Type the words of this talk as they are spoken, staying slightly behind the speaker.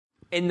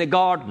In the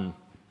garden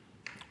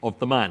of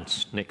the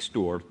manse next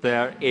door,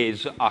 there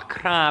is a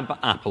crab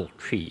apple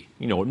tree.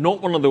 You know,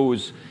 not one of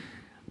those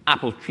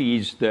apple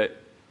trees that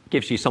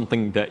gives you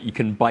something that you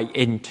can bite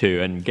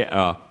into and get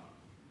a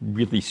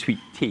really sweet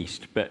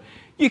taste, but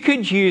you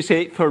could use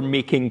it for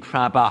making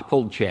crab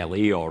apple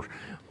jelly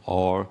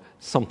or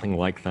something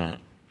like that.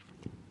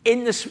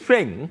 In the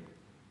spring,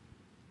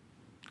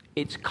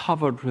 it's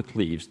covered with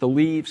leaves. The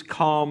leaves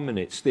come and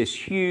it's this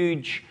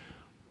huge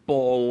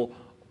ball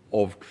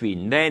of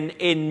green. Then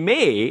in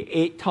May,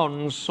 it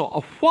turns sort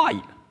of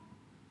white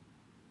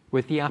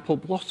with the apple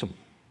blossom.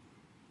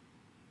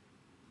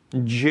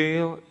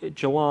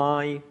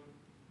 July,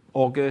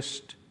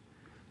 August,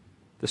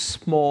 the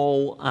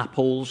small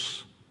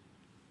apples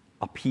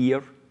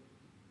appear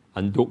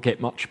and don't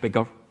get much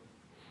bigger.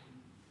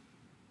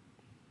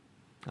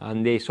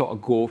 And they sort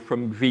of go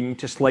from green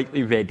to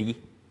slightly reddy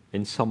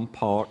in some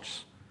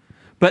parts.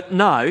 But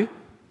now,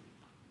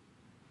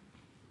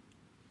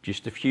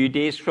 just a few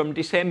days from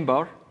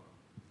December,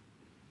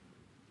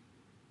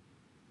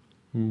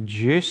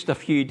 just a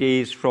few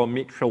days from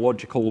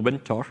meteorological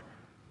winter,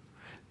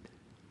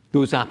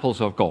 those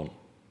apples are gone.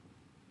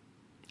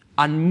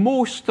 And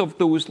most of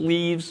those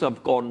leaves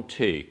have gone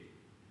too.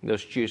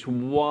 There's just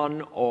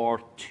one or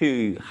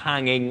two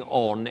hanging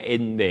on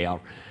in there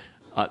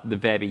at the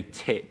very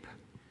tip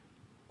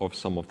of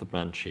some of the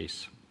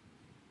branches.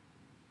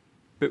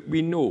 But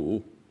we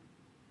know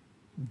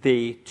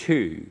they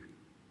too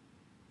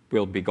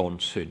will be gone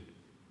soon.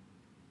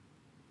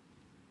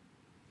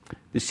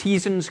 The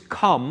seasons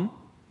come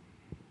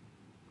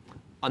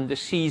and the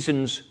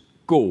seasons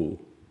go.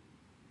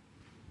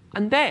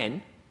 And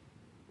then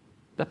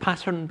the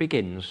pattern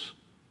begins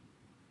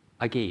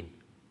again,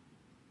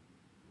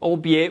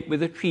 albeit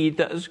with a tree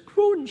that has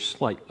grown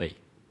slightly.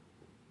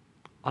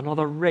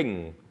 Another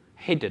ring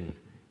hidden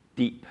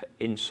deep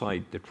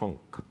inside the trunk.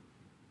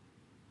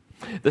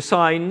 The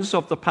signs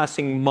of the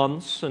passing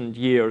months and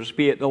years,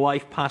 be it the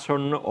life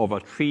pattern of a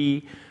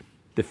tree,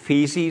 the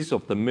phases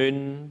of the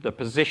moon, the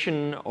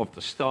position of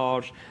the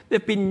stars,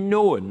 they've been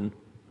known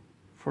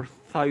for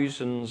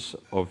thousands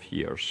of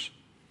years.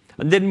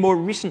 And in more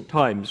recent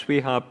times,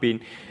 we have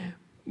been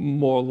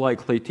more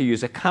likely to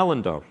use a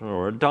calendar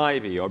or a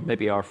diary or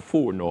maybe our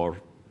phone or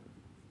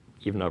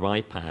even our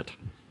iPad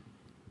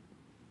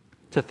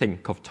to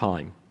think of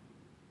time.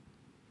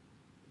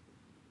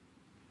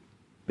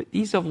 But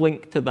these have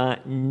linked to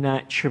that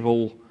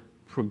natural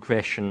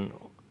progression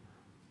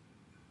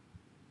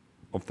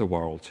of the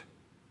world.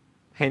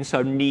 Hence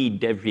our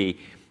need every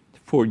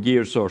 4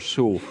 years or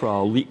so for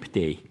a leap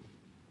day,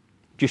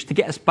 just to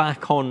get us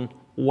back on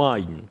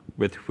line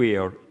with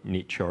where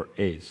nature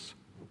is.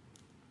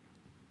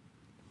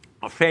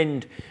 A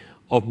friend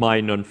of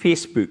mine on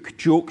Facebook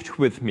joked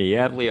with me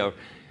earlier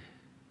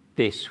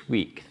this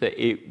week that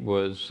it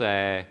was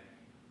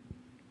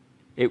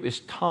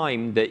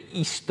time that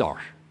Easter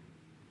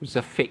was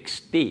a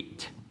fixed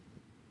date.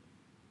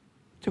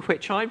 To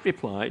which I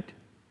replied,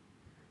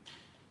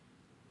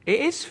 it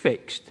is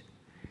fixed.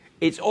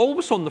 It's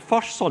always on the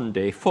first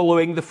Sunday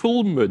following the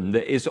full moon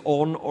that is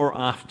on or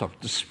after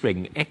the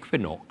spring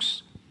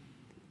equinox.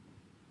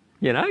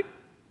 You know?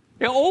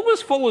 It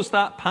always follows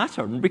that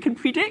pattern. We can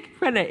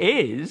predict when it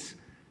is,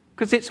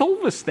 because it's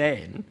always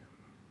then.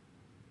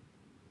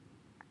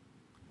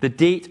 The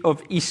date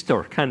of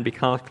Easter can be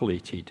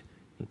calculated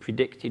and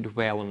predicted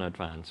well in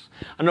advance.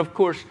 And of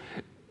course,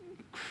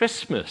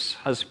 Christmas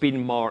has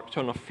been marked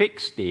on a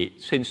fixed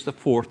date since the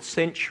 4th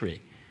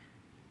century.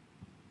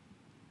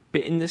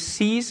 But in the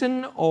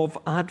season of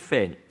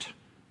Advent,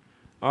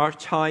 our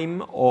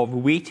time of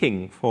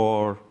waiting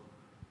for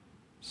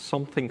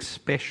something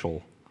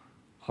special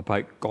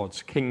about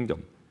God's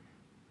kingdom,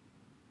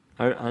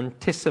 our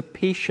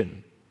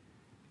anticipation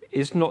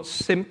is not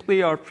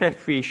simply our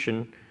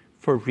preparation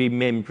for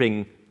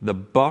remembering the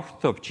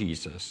birth of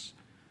Jesus,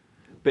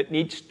 but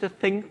needs to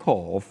think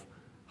of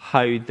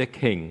how the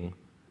King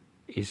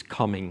is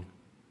coming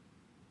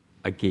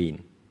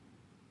again.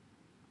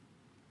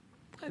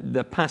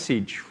 The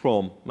passage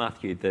from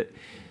Matthew that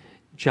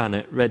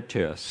Janet read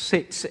to us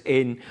sits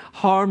in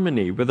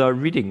harmony with our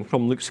reading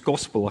from Luke's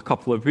Gospel a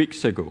couple of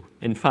weeks ago.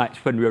 In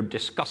fact, when we were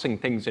discussing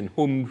things in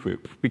home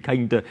group, we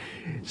kind of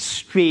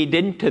strayed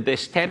into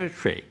this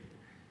territory.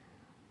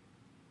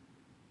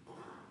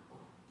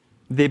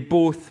 They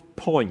both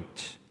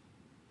point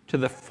to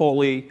the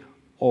folly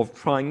of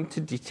trying to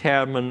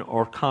determine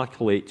or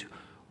calculate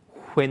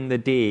when the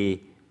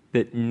day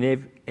that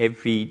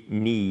every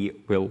knee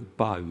will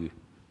bow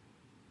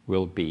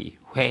will be.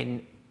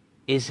 When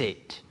is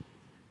it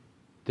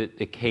that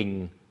the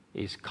King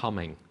is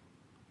coming?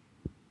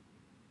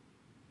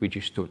 We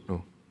just don't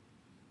know.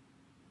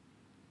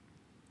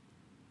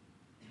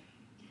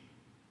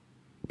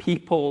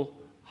 People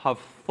have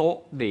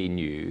thought they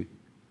knew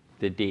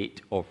the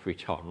date of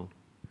return,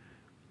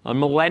 and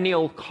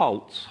millennial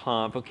cults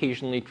have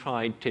occasionally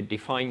tried to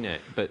define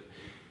it, but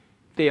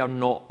they are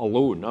not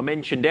alone. I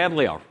mentioned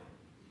earlier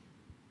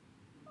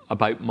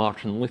about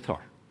Martin Luther.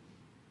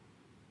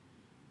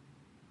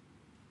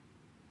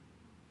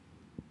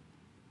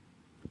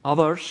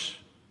 Others,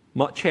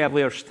 much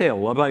earlier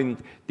still,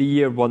 around the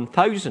year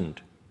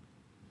 1000,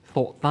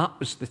 thought that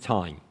was the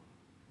time.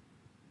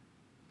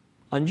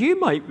 And you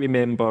might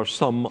remember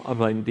some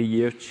around the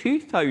year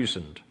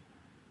 2000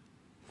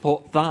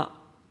 thought that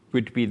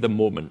would be the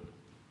moment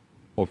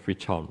of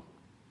return.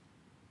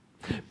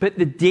 But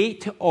the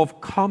date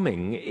of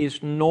coming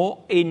is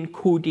not in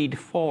coded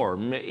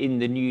form in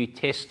the New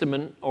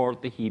Testament or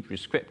the Hebrew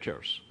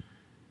Scriptures.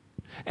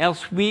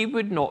 Else we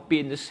would not be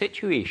in the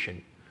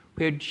situation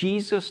where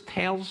Jesus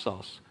tells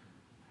us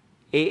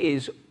it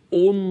is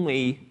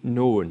only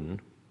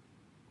known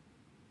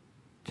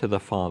to the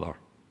Father.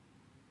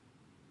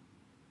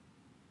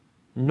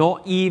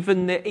 Not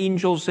even the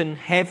angels in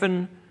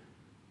heaven,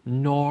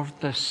 nor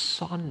the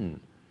Son.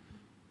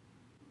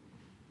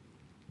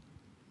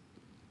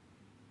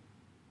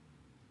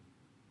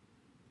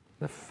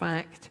 The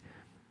fact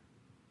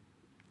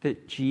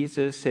that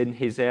Jesus in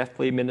his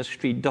earthly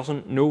ministry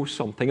doesn't know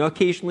something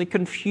occasionally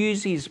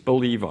confuses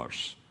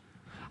believers.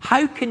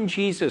 How can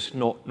Jesus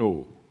not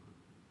know?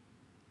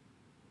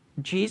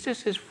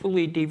 Jesus is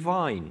fully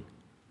divine,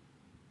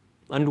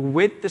 and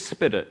with the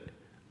Spirit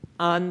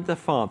and the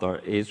Father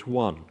is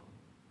one.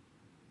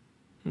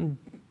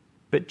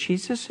 But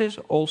Jesus is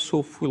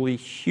also fully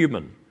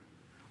human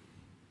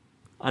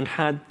and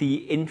had the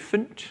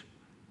infant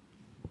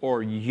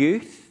or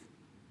youth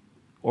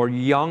or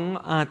young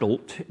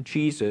adult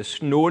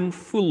Jesus known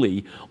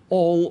fully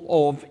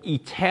all of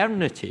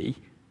eternity,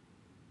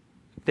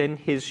 then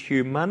his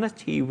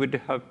humanity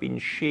would have been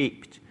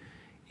shaped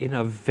in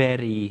a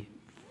very,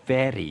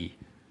 very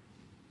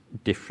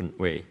different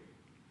way.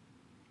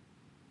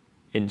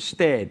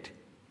 Instead,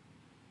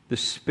 the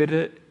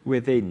Spirit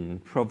within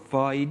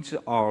provides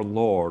our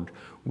Lord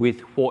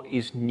with what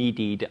is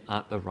needed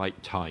at the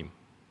right time.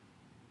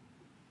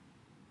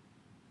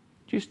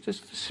 Just as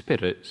the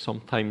Spirit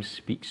sometimes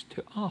speaks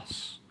to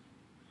us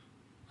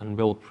and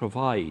will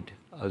provide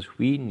as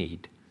we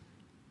need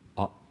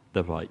at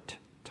the right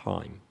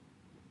time.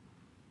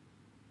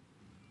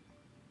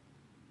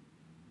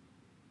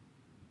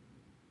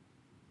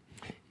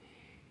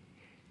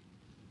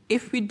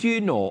 If we do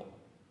not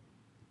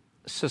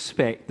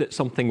suspect that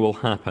something will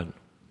happen,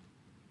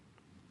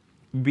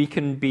 we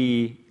can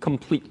be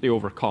completely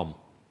overcome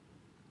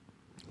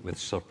with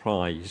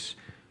surprise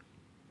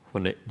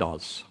when it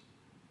does.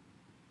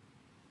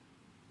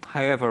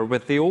 However,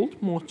 with the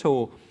old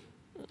motto,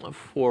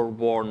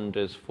 forewarned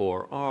is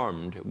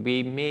forearmed,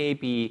 we may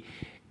be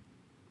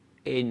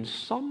in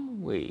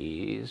some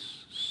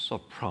ways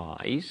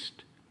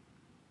surprised,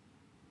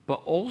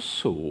 but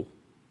also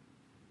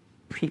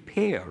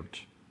prepared.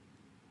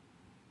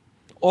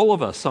 All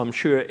of us, I'm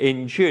sure,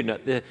 in June,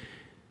 at the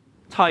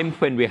time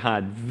when we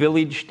had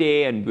Village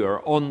Day and we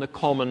were on the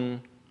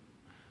Common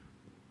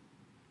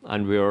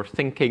and we were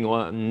thinking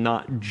on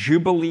that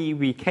Jubilee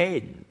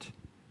weekend,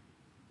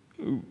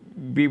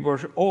 we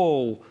were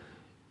all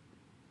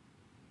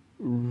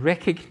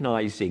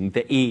recognizing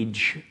the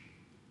age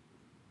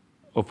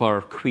of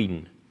our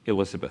Queen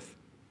Elizabeth.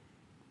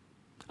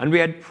 And we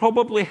had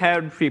probably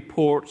heard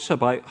reports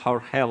about her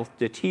health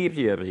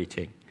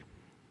deteriorating.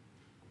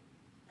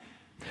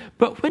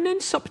 But when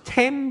in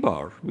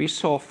September we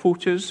saw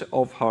photos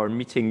of her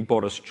meeting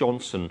Boris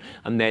Johnson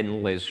and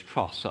then Liz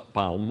Truss at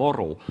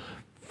Balmoral,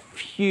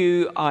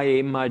 few, I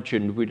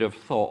imagine, would have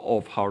thought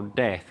of her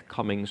death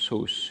coming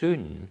so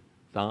soon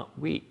that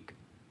week.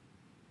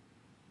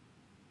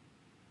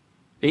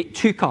 It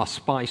took us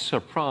by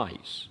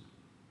surprise.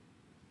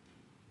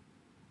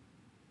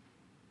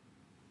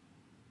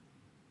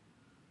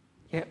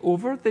 Yet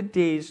over the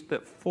days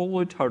that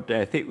followed her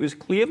death, it was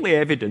clearly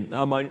evident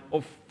the amount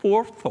of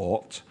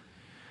forethought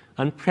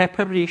and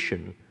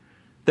preparation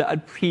that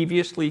had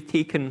previously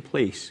taken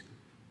place.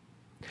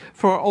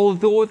 For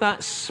although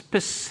that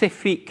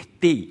specific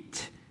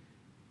date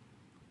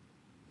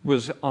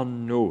was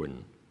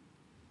unknown,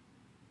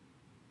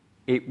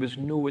 it was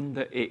known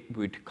that it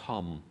would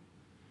come.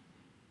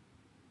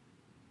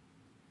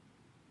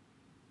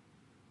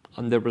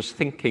 And there was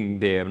thinking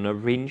there and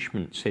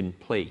arrangements in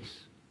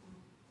place.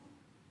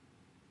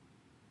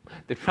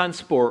 The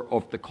transport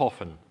of the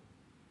coffin,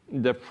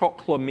 the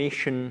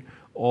proclamation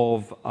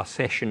of a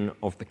session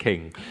of the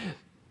king,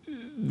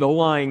 the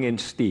lying in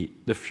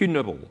state, the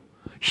funeral,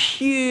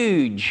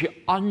 huge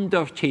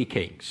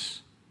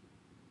undertakings,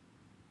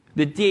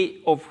 the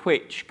date of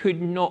which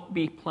could not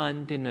be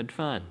planned in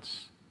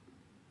advance.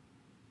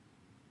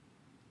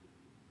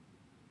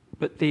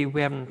 But they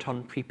weren't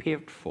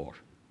unprepared for.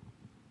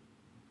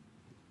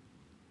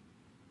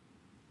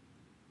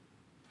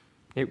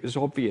 It was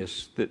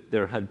obvious that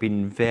there had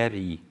been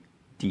very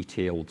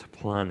detailed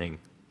planning.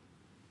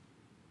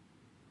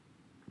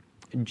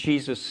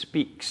 Jesus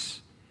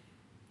speaks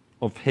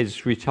of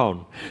his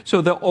return,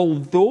 so that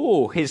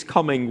although his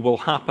coming will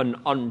happen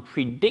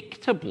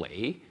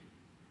unpredictably,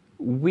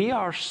 we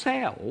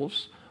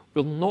ourselves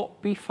will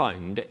not be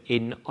found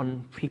in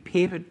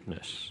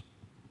unpreparedness.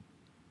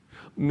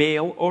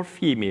 Male or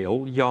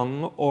female,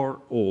 young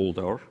or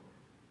older,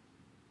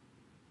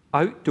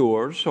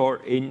 outdoors or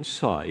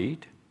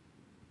inside,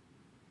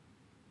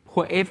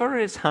 whatever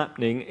is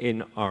happening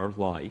in our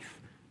life,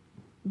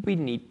 we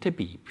need to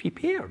be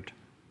prepared.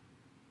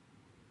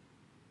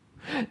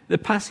 The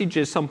passage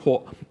is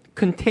somewhat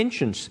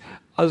contentious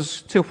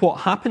as to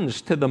what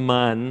happens to the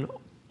man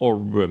or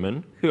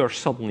woman who are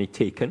suddenly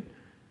taken.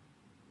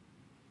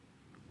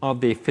 Are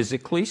they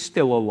physically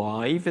still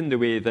alive in the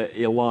way that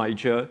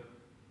Elijah,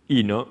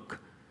 Enoch,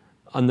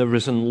 and the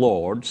risen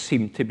Lord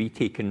seem to be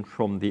taken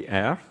from the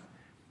earth?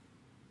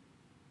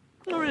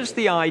 Or is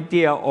the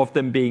idea of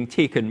them being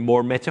taken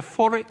more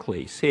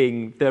metaphorically,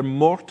 saying their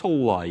mortal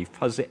life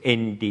has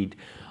ended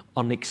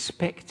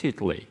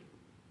unexpectedly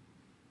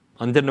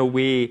and in a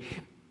way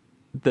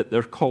that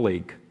their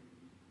colleague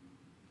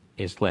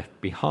is left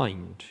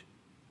behind?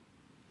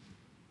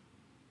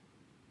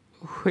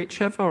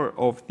 Whichever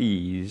of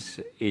these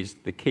is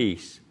the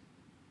case,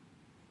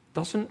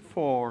 doesn't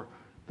for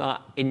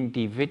that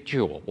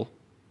individual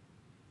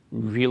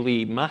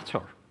really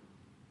matter.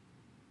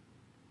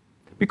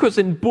 Because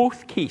in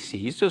both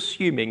cases,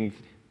 assuming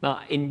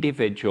that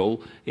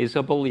individual is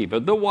a believer,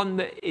 the one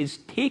that is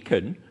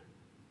taken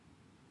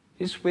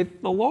is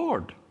with the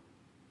Lord.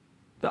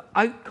 The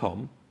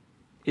outcome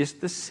is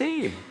the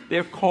same.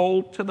 They're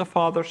called to the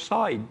Father's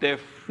side. They're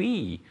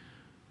free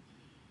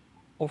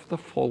of the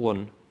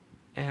fallen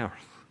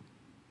earth.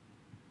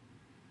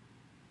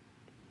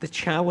 The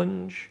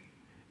challenge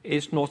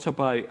is not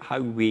about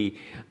how we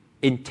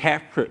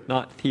interpret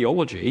that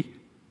theology.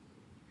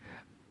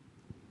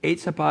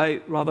 It's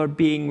about rather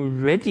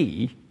being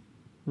ready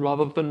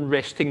rather than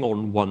resting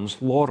on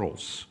one's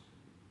laurels.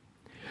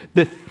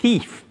 The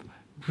thief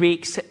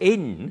breaks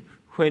in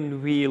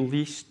when we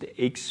least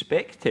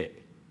expect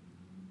it.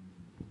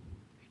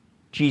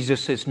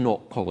 Jesus is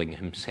not calling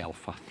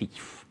himself a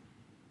thief.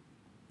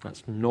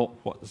 That's not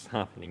what's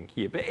happening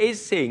here. But it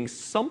is saying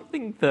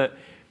something that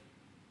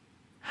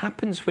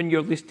happens when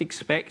you're least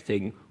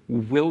expecting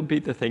will be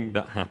the thing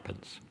that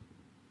happens.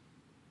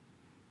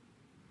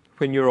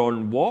 When you're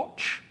on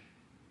watch,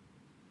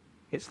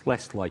 it's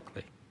less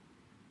likely.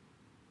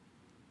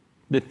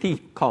 The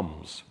thief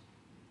comes,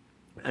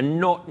 and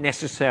not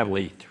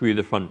necessarily through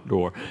the front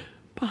door,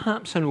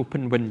 perhaps an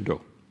open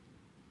window.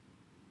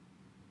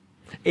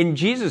 In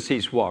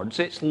Jesus' words,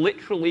 it's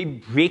literally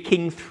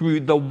breaking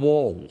through the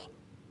wall.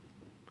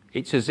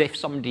 It's as if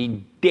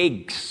somebody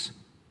digs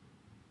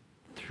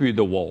through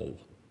the wall,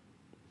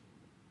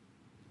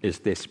 is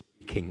this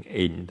breaking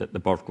in that the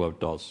burglar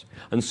does.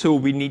 And so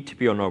we need to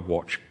be on our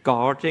watch,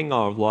 guarding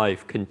our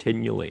life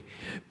continually,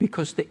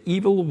 because the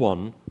evil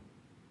one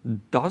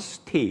does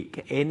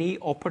take any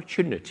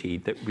opportunity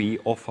that we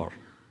offer.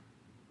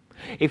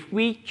 If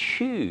we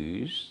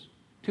choose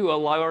to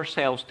allow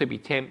ourselves to be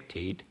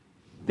tempted,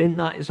 then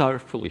that is our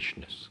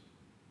foolishness.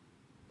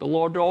 The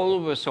Lord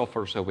always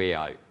offers a way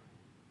out,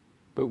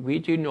 but we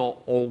do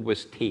not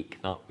always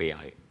take that way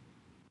out.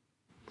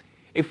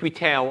 If we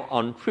tell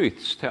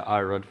untruths to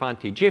our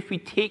advantage, if we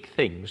take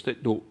things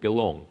that don't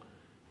belong,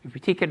 if we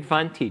take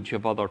advantage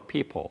of other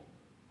people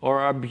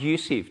or are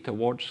abusive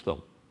towards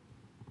them,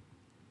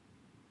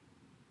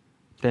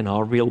 then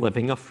are we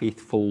living a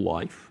faithful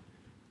life?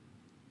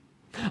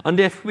 And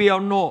if we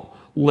are not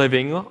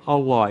living a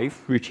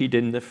life rooted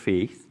in the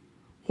faith,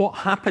 what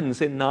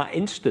happens in that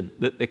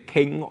instant that the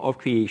King of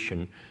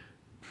creation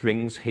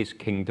brings his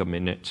kingdom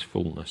in its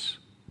fullness?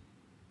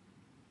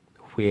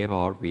 Where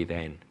are we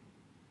then?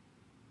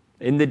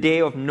 In the day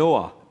of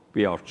Noah,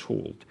 we are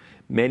told,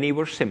 many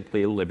were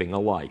simply living a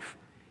life,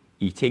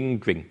 eating,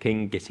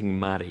 drinking, getting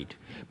married,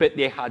 but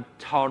they had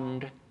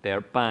turned their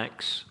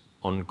backs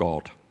on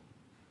God.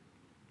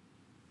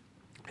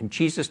 And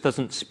Jesus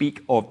doesn't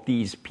speak of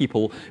these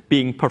people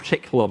being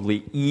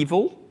particularly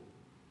evil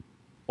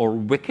or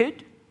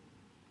wicked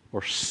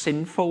or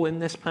sinful in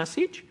this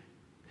passage,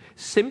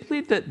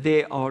 simply that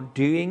they are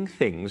doing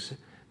things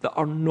that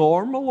are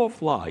normal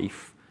of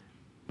life,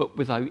 but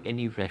without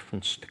any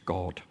reference to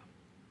God.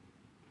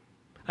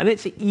 And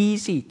it's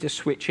easy to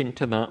switch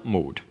into that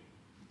mode,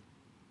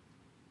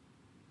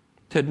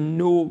 to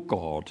know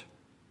God,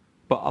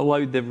 but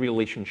allow the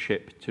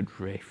relationship to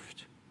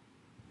drift.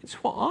 It's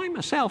what I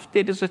myself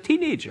did as a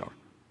teenager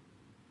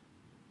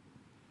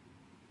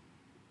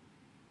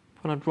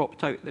when I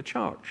dropped out of the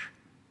church.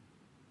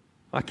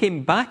 I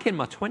came back in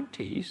my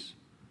 20s,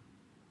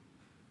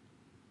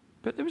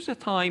 but there was a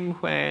time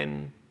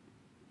when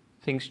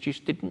things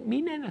just didn't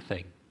mean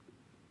anything.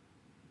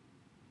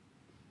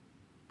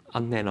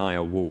 And then I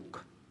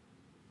awoke.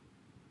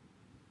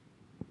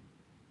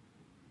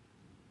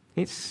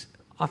 It's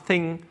a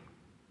thing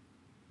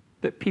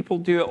that people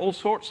do at all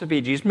sorts of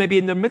ages, maybe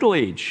in their middle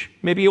age,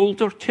 maybe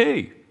older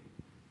too.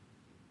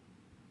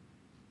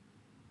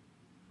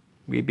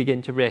 We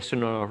begin to rest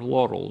on our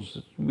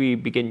laurels. We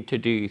begin to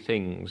do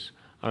things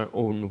our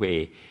own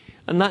way.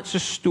 And that's a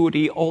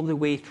story all the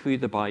way through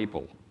the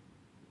Bible.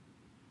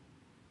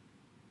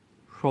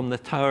 From the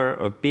Tower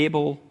of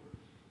Babel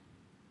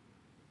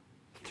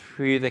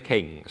through the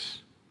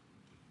kings,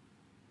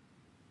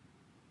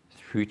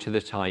 through to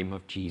the time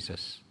of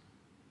Jesus.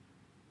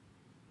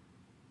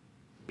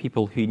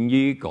 People who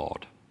knew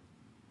God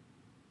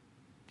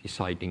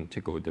deciding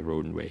to go their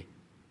own way.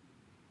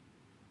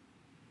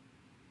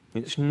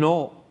 It's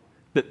not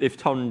that they've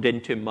turned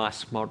into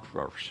mass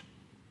murderers.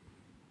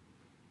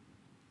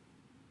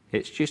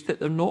 It's just that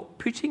they're not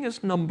putting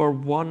as number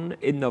one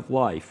in their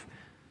life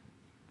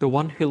the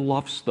one who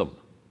loves them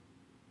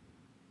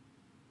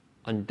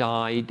and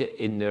died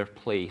in their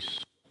place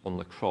on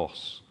the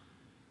cross,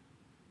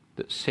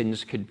 that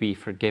sins could be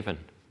forgiven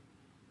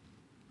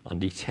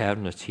and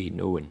eternity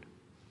known.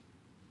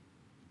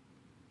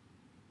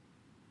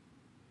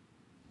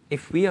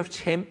 If we are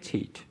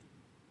tempted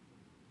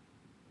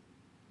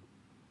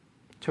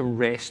to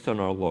rest on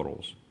our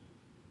laurels,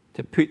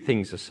 to put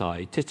things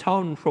aside, to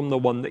turn from the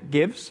one that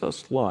gives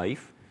us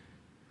life,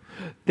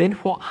 then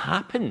what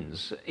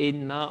happens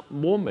in that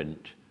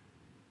moment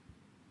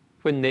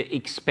when the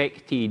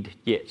expected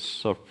yet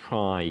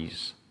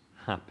surprise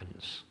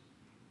happens?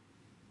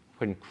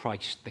 When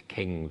Christ the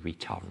King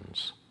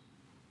returns.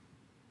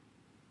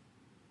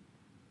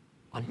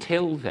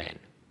 Until then,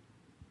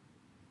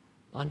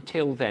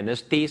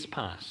 as days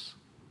pass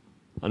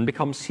and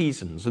become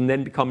seasons and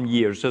then become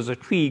years, as a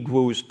tree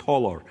grows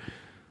taller,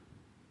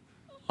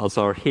 as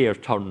our hair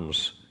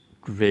turns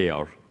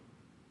greyer,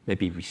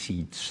 maybe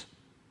recedes,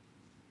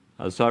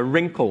 as our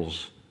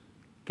wrinkles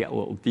get a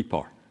little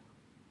deeper,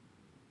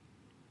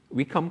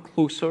 we come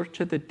closer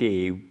to the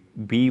day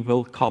we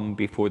will come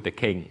before the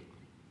King.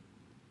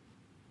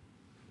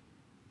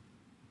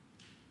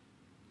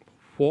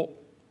 What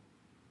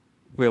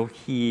will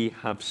he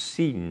have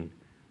seen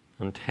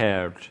and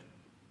heard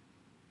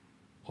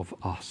of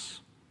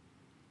us?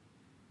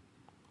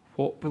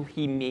 What will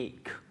he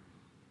make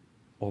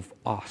of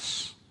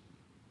us?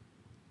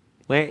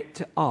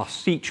 Let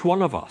us, each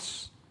one of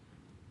us,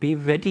 be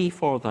ready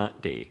for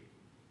that day.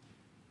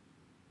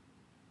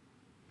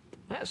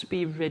 Let us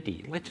be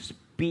ready. Let us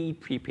be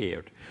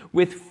prepared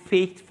with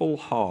faithful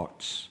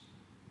hearts,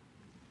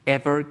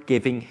 ever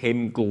giving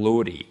him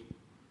glory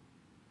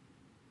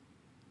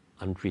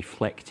and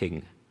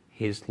reflecting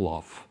his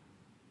love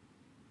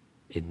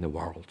in the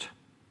world.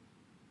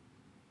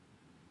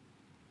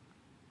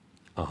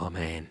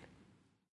 Amen.